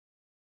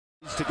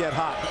to get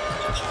hot.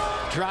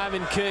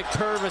 Driving kick,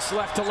 Purvis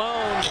left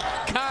alone,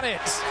 got it.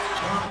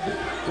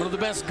 One of the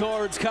best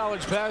guards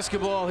college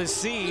basketball has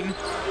seen.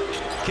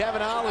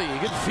 Kevin Ollie,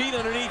 good feet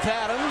underneath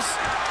Adams,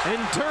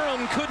 and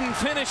Durham couldn't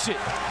finish it.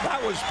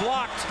 That was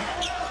blocked.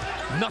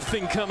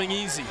 Nothing coming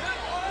easy.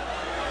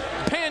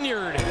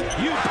 Panyard,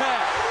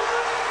 UPAC.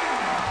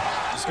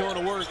 He's going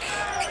to work.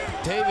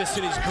 Davis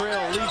in his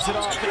grill, leaves it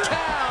off the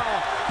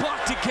towel.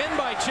 Blocked again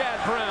by Chad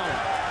Brown.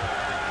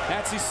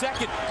 That's his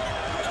second.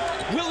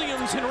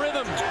 Williams in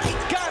rhythm,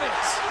 got it.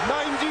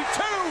 92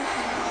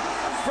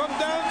 from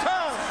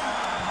downtown.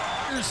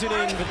 Here's it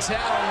in,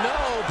 Vitale,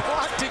 no,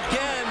 blocked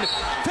again.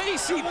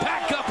 Facey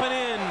back up and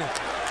in.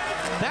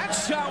 That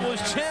shot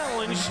was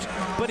challenged,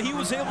 but he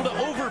was able to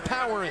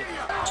overpower it.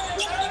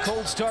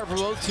 Cold start for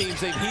both teams.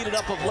 They've heated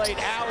up of late.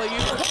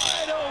 Alley-oop,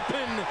 wide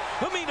open.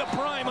 Amina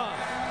Prima.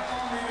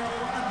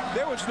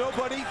 There was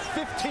nobody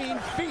 15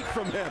 feet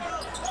from him.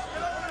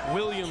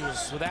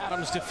 Williams with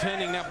Adams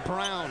defending. Now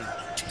Brown.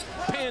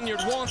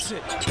 Panyard wants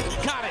it.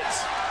 Got it.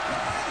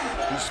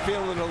 He's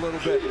feeling a little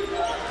bit.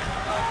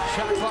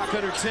 Shot clock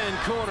under 10.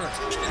 Corner.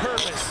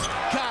 Purvis.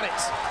 Got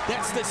it.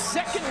 That's the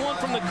second one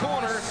from the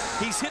corner.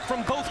 He's hit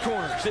from both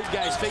corners. Big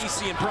guys,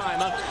 Facey and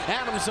Prima.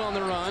 Adams on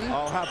the run.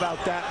 Oh, how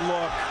about that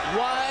look?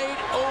 Wide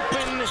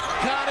open.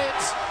 Got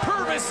it.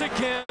 Purvis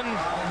again.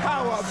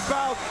 How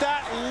about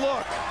that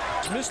look?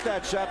 Missed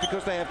that shot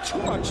because they have too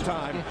much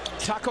time.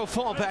 Taco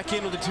Fall back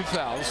in with the 2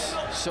 fouls.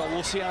 So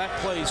we'll see how that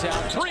plays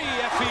out. 3,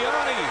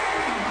 Effiani.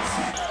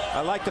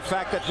 I like the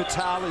fact that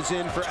Vitale is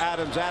in for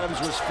Adams. Adams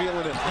was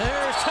feeling it.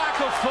 There's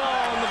Taco Fall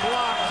on the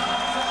block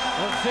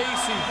of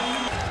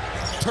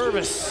Facey.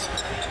 Purvis.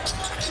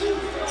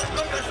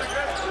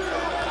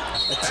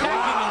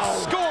 Attacking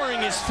and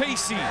scoring is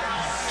Facey.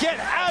 Get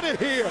out of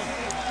here.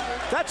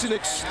 That's an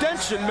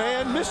extension,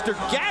 man. Mr.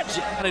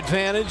 Gadget.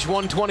 Advantage,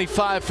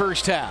 125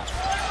 first half.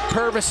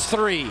 Purvis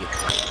 3.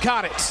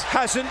 Got it.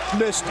 Hasn't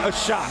missed a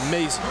shot.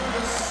 Amazing.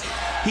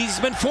 He's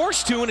been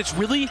forced to, and it's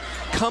really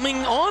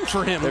coming on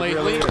for him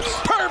lately. Really is.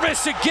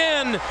 Purvis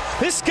again.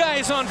 This guy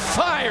is on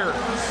fire.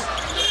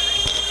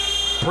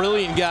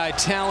 Brilliant guy,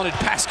 talented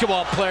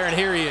basketball player, and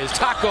here he is.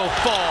 Taco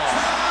Fall.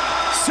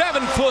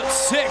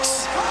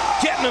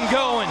 7'6", getting them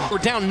going. We're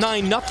down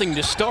 9-0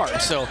 to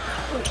start, so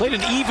played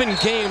an even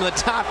game with the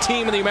top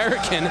team in the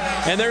American,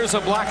 and there's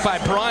a block by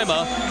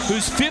Prima,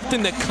 who's 5th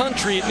in the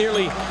country at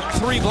nearly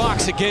 3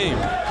 blocks a game.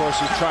 Of course,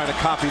 he's trying to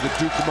copy the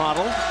Duke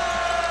model.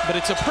 But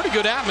it's a pretty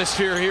good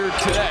atmosphere here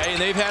today, and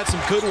they've had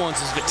some good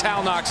ones as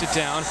Vitale knocks it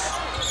down.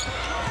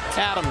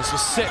 Adams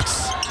with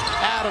 6.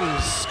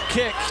 Adams,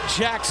 kick,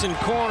 Jackson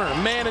corner,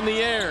 man in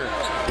the air.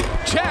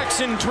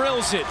 Jackson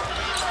drills it.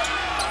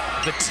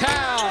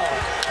 Vitale,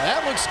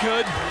 that looks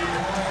good.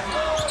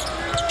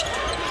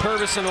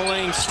 Purvis in the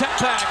lane, step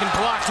back and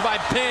blocked by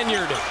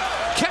Panyard.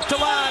 Kept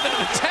alive, and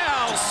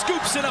Vitale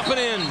scoops it up and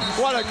in.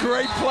 What a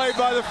great play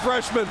by the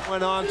freshman.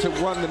 Went on to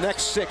run the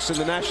next 6 in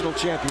the national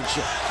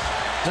championship.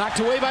 Knocked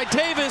away by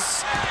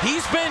Davis.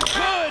 He's been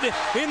good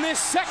in this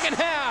second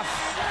half.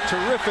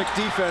 Terrific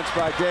defense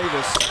by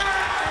Davis.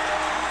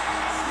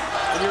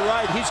 And you're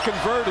right, he's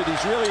converted.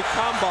 He's really a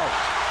combo.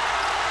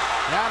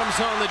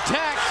 Adams on the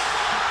deck.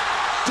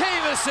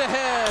 Davis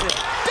ahead.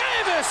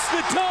 Davis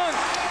the dunk.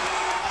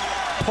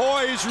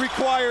 Poise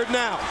required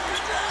now.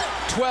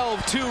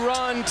 12-2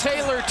 run.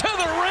 Taylor to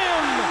the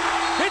rim.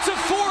 It's a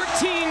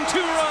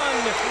 14-2 run.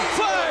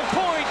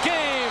 5-point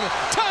game.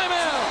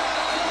 Timeout.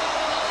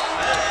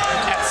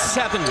 At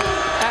 7,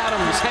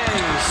 Adams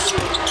hangs.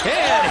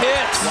 It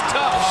hits.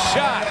 Tough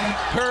shot.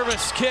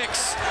 Purvis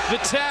kicks.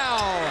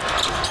 Vitale.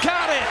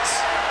 Got it.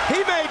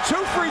 He made 2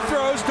 free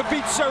throws to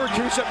beat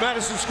Syracuse at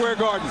Madison Square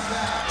Garden.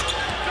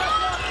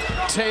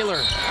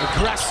 Taylor,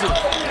 aggressive,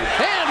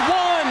 and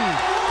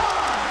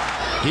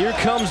 1! Here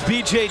comes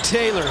B.J.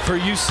 Taylor for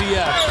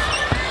UCF.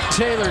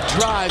 Taylor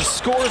drives,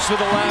 scores with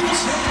the left,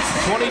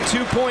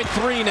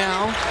 22.3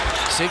 now,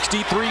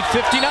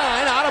 63-59,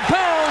 out of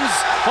bounds,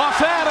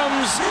 off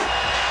Adams.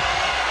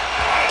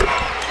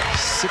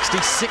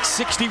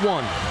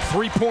 66-61,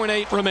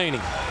 3.8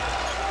 remaining.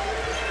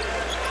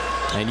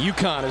 And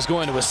UConn is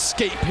going to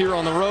escape here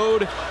on the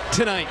road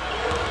tonight.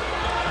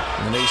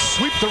 And they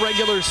sweep the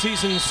regular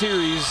season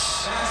series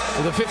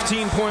with a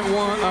 15-point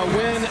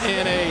win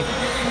and a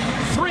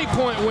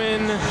 3-point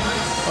win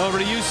over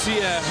to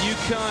UCF.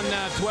 UConn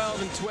now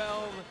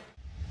 12-12.